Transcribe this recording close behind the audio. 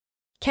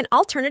Can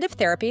alternative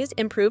therapies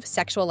improve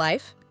sexual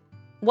life?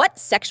 What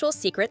sexual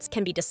secrets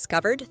can be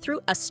discovered through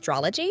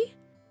astrology?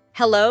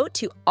 Hello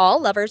to all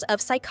lovers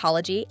of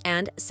psychology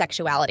and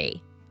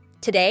sexuality.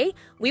 Today,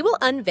 we will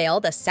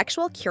unveil the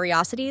sexual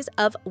curiosities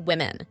of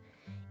women.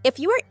 If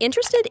you are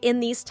interested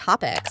in these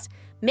topics,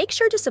 make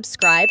sure to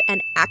subscribe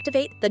and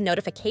activate the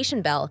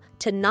notification bell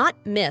to not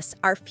miss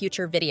our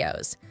future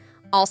videos.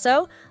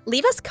 Also,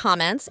 leave us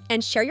comments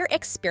and share your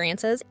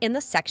experiences in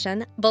the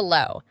section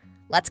below.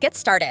 Let's get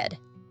started.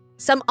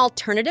 Some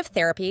alternative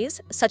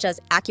therapies, such as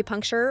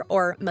acupuncture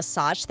or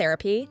massage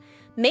therapy,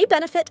 may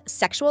benefit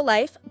sexual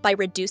life by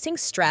reducing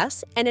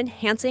stress and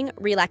enhancing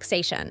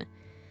relaxation.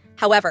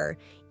 However,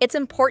 it's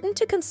important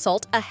to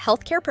consult a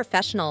healthcare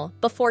professional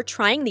before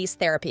trying these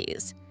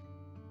therapies.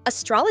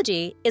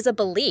 Astrology is a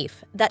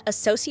belief that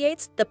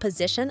associates the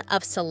position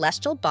of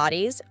celestial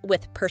bodies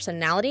with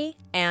personality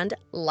and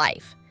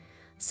life.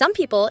 Some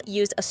people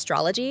use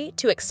astrology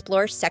to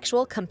explore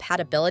sexual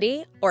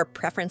compatibility or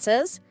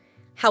preferences.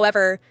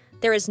 However,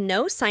 there is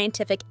no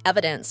scientific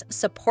evidence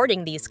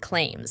supporting these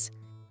claims.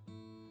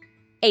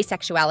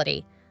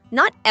 Asexuality.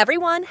 Not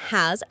everyone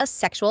has a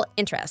sexual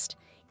interest.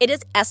 It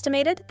is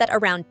estimated that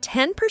around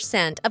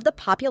 10% of the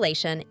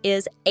population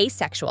is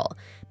asexual,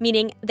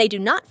 meaning they do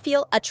not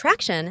feel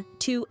attraction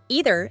to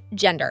either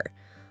gender.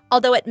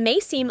 Although it may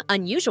seem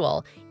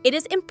unusual, it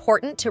is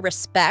important to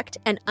respect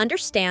and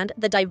understand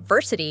the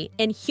diversity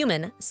in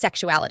human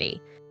sexuality.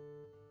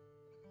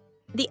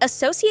 The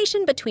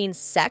association between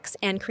sex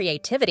and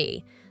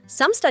creativity.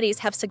 Some studies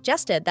have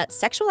suggested that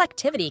sexual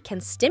activity can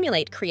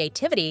stimulate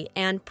creativity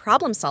and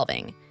problem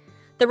solving.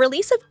 The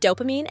release of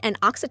dopamine and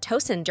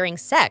oxytocin during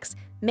sex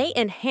may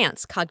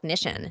enhance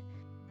cognition.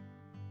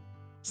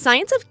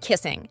 Science of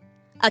kissing.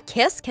 A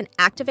kiss can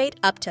activate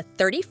up to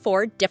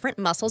 34 different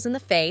muscles in the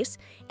face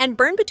and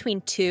burn between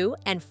 2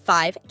 and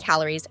 5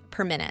 calories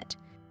per minute.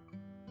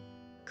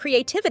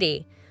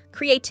 Creativity.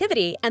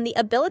 Creativity and the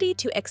ability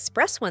to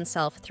express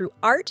oneself through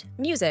art,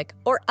 music,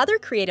 or other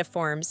creative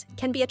forms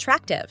can be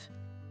attractive.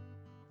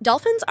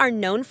 Dolphins are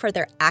known for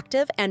their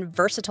active and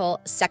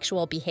versatile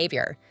sexual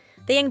behavior.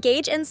 They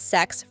engage in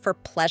sex for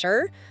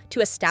pleasure,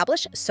 to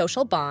establish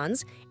social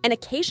bonds, and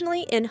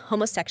occasionally in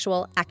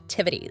homosexual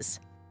activities.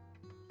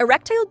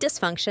 Erectile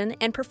dysfunction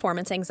and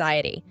performance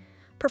anxiety.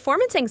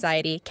 Performance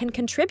anxiety can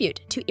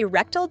contribute to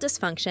erectile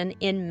dysfunction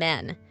in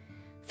men.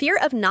 Fear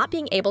of not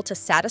being able to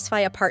satisfy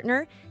a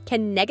partner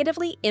can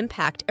negatively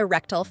impact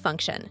erectile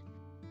function.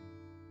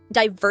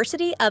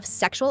 Diversity of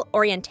sexual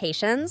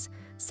orientations.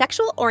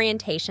 Sexual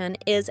orientation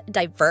is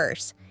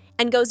diverse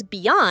and goes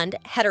beyond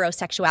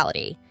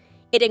heterosexuality.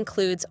 It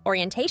includes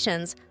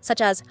orientations such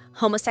as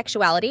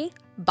homosexuality,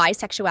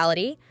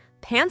 bisexuality,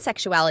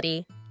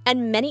 pansexuality,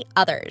 and many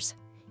others.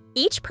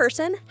 Each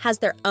person has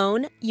their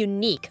own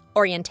unique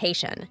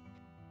orientation.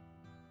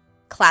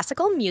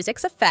 Classical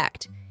music's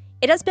effect.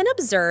 It has been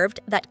observed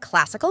that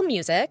classical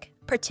music,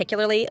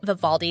 particularly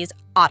Vivaldi's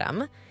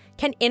Autumn,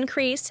 can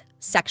increase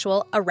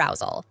sexual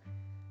arousal.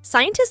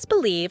 Scientists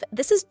believe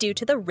this is due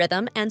to the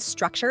rhythm and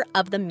structure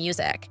of the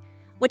music,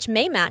 which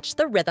may match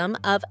the rhythm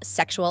of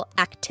sexual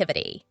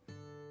activity.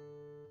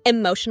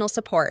 Emotional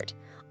support.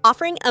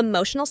 Offering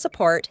emotional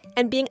support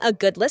and being a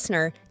good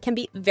listener can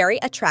be very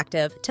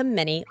attractive to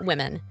many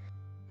women.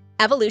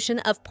 Evolution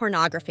of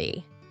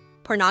pornography.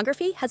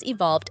 Pornography has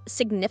evolved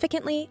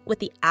significantly with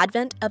the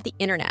advent of the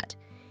internet.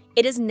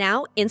 It is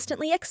now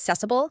instantly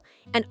accessible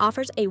and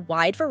offers a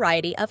wide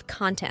variety of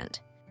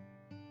content.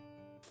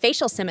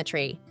 Facial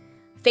symmetry.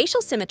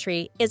 Facial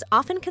symmetry is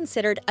often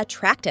considered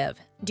attractive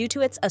due to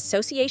its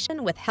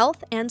association with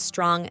health and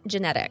strong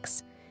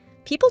genetics.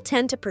 People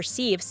tend to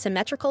perceive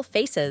symmetrical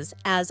faces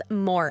as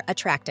more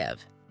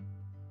attractive.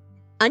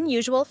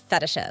 Unusual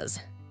fetishes.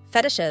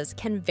 Fetishes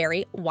can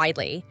vary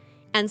widely,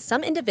 and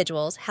some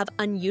individuals have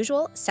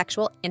unusual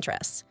sexual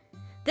interests.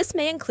 This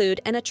may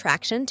include an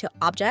attraction to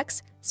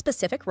objects,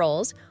 specific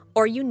roles,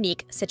 or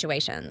unique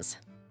situations.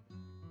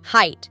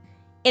 Height.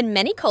 In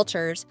many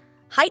cultures,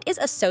 height is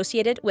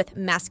associated with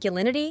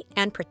masculinity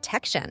and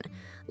protection,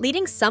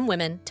 leading some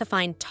women to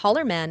find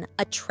taller men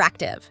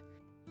attractive.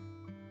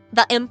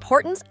 The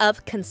importance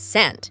of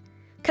consent.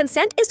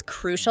 Consent is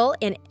crucial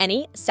in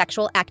any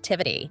sexual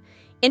activity.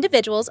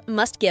 Individuals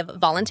must give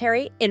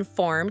voluntary,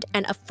 informed,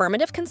 and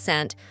affirmative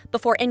consent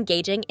before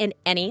engaging in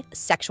any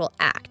sexual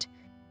act.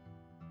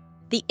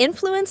 The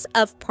influence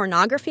of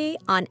pornography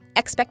on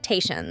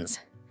expectations.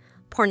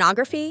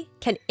 Pornography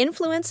can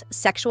influence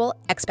sexual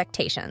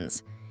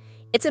expectations.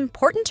 It's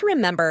important to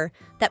remember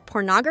that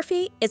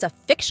pornography is a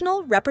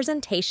fictional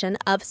representation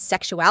of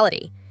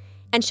sexuality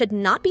and should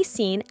not be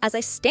seen as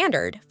a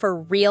standard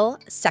for real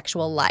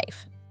sexual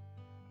life.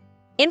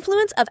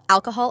 Influence of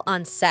alcohol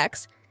on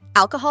sex.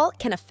 Alcohol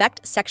can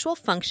affect sexual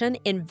function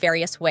in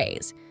various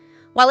ways.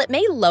 While it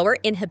may lower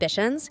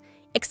inhibitions,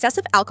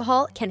 excessive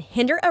alcohol can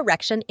hinder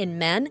erection in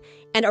men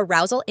and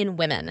arousal in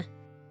women.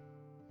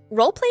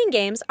 Role-playing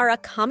games are a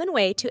common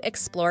way to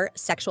explore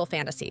sexual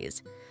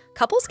fantasies.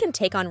 Couples can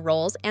take on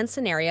roles and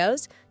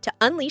scenarios to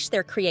unleash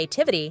their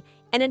creativity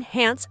and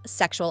enhance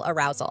sexual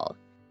arousal.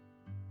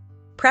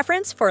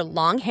 Preference for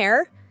long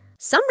hair.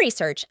 Some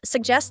research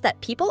suggests that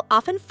people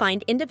often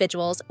find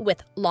individuals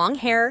with long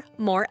hair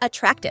more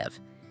attractive.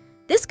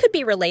 This could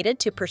be related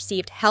to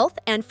perceived health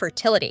and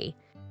fertility.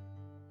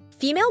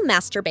 Female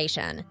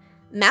masturbation.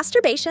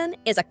 Masturbation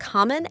is a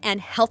common and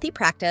healthy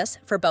practice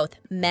for both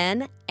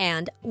men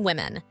and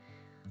women.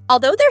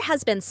 Although there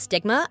has been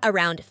stigma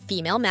around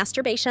female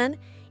masturbation,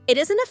 it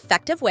is an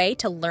effective way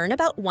to learn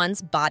about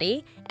one's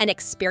body and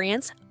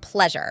experience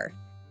pleasure.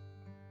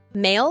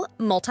 Male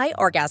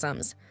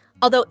multi-orgasms.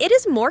 Although it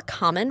is more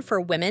common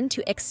for women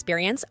to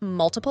experience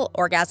multiple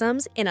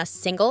orgasms in a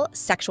single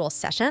sexual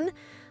session,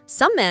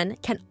 some men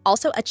can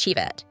also achieve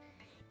it.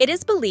 It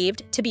is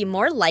believed to be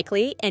more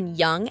likely in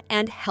young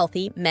and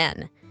healthy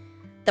men.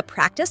 The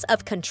practice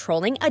of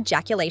controlling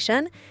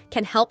ejaculation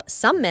can help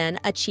some men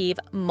achieve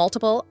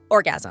multiple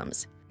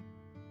orgasms.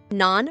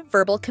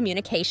 Non-verbal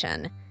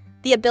communication.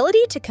 The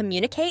ability to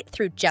communicate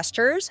through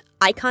gestures,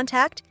 eye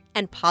contact,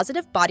 and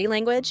positive body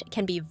language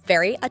can be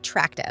very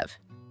attractive.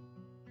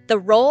 The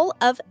role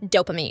of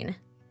dopamine.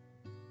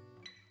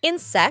 In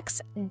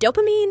sex,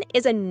 dopamine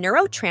is a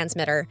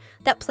neurotransmitter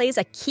that plays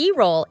a key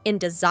role in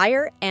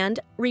desire and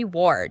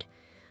reward.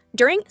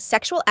 During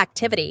sexual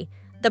activity,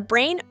 the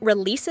brain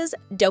releases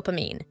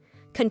dopamine,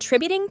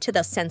 contributing to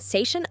the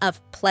sensation of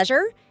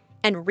pleasure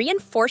and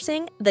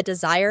reinforcing the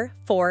desire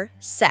for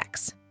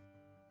sex.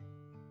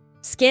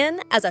 Skin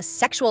as a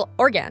sexual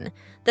organ.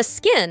 The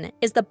skin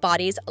is the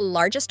body's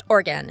largest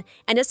organ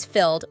and is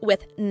filled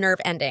with nerve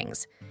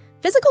endings.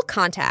 Physical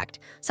contact,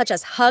 such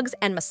as hugs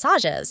and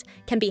massages,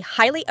 can be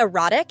highly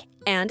erotic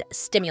and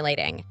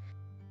stimulating.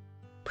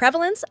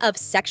 Prevalence of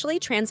sexually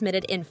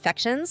transmitted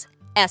infections,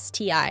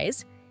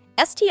 STIs.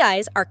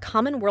 STIs are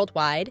common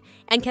worldwide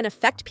and can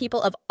affect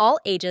people of all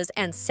ages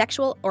and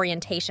sexual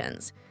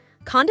orientations.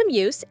 Condom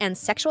use and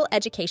sexual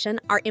education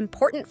are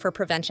important for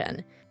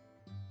prevention.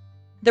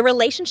 The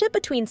relationship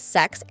between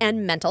sex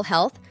and mental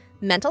health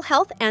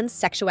and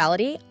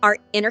sexuality are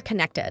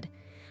interconnected.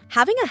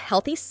 Having a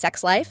healthy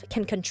sex life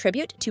can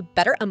contribute to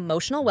better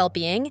emotional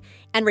well-being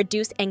and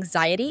reduce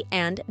anxiety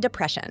and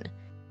depression.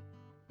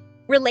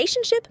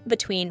 Relationship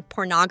between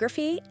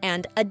pornography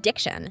and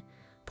addiction.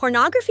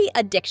 Pornography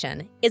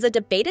addiction is a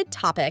debated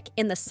topic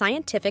in the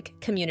scientific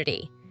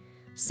community.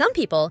 Some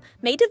people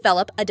may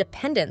develop a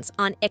dependence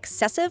on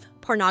excessive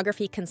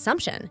pornography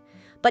consumption,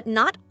 but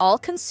not all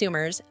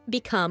consumers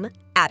become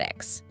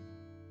addicts.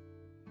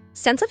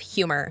 Sense of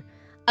humor.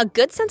 A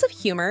good sense of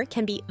humor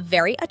can be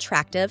very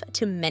attractive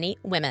to many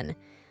women.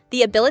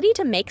 The ability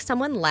to make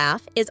someone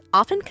laugh is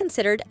often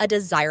considered a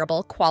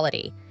desirable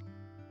quality.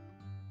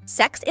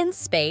 Sex in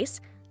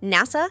space.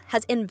 NASA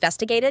has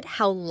investigated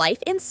how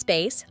life in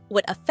space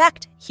would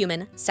affect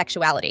human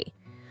sexuality.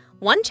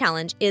 One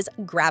challenge is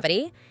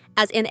gravity,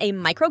 as in a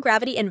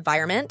microgravity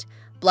environment,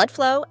 blood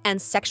flow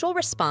and sexual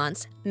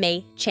response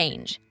may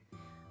change.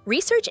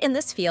 Research in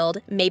this field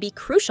may be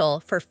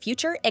crucial for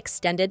future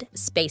extended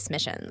space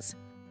missions.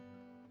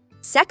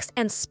 Sex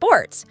and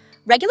sports.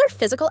 Regular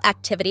physical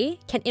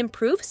activity can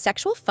improve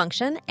sexual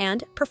function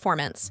and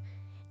performance.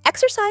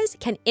 Exercise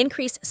can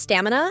increase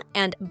stamina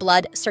and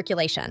blood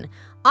circulation,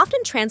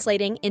 often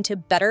translating into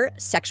better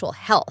sexual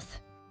health.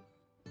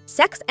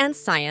 Sex and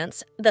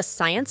science. The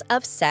science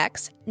of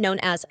sex, known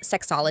as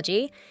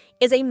sexology,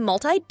 is a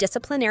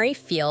multidisciplinary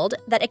field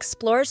that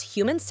explores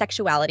human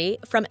sexuality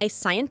from a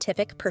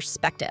scientific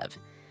perspective.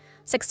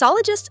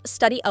 Sexologists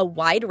study a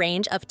wide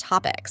range of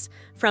topics,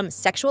 from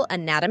sexual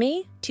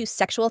anatomy to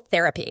sexual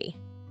therapy.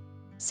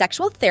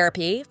 Sexual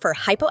therapy for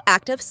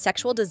hypoactive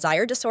sexual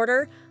desire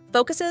disorder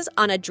focuses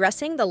on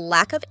addressing the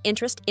lack of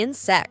interest in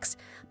sex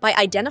by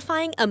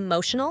identifying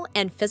emotional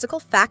and physical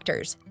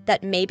factors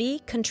that may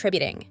be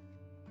contributing.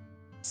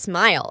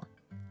 Smile.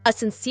 A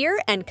sincere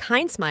and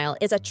kind smile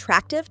is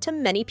attractive to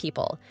many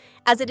people,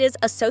 as it is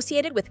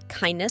associated with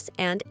kindness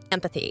and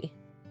empathy.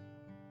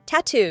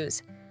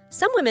 Tattoos.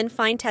 Some women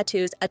find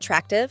tattoos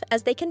attractive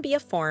as they can be a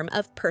form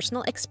of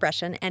personal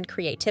expression and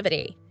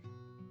creativity.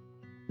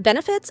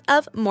 Benefits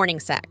of morning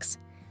sex.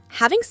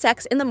 Having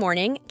sex in the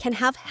morning can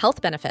have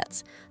health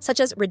benefits, such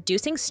as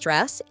reducing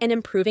stress and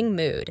improving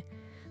mood.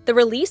 The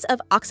release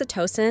of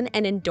oxytocin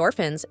and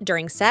endorphins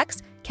during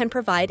sex can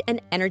provide an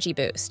energy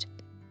boost.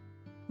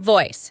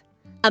 Voice.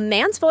 A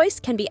man's voice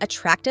can be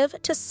attractive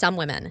to some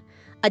women.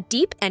 A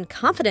deep and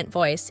confident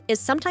voice is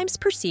sometimes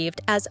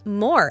perceived as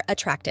more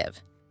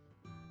attractive.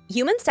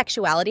 Human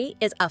sexuality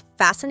is a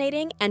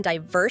fascinating and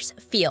diverse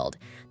field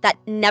that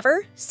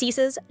never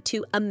ceases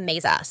to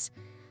amaze us.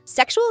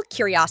 Sexual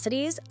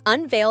curiosities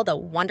unveil the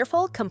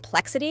wonderful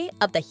complexity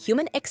of the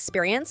human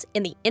experience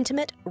in the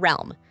intimate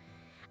realm.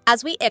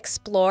 As we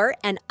explore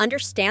and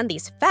understand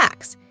these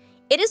facts,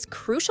 it is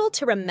crucial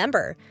to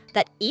remember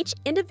that each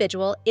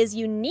individual is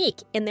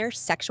unique in their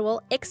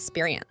sexual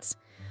experience.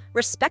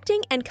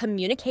 Respecting and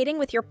communicating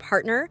with your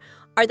partner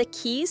are the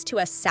keys to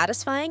a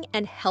satisfying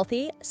and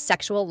healthy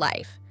sexual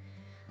life.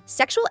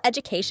 Sexual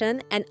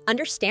education and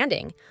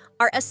understanding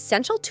are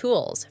essential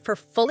tools for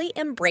fully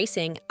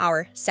embracing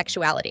our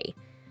sexuality.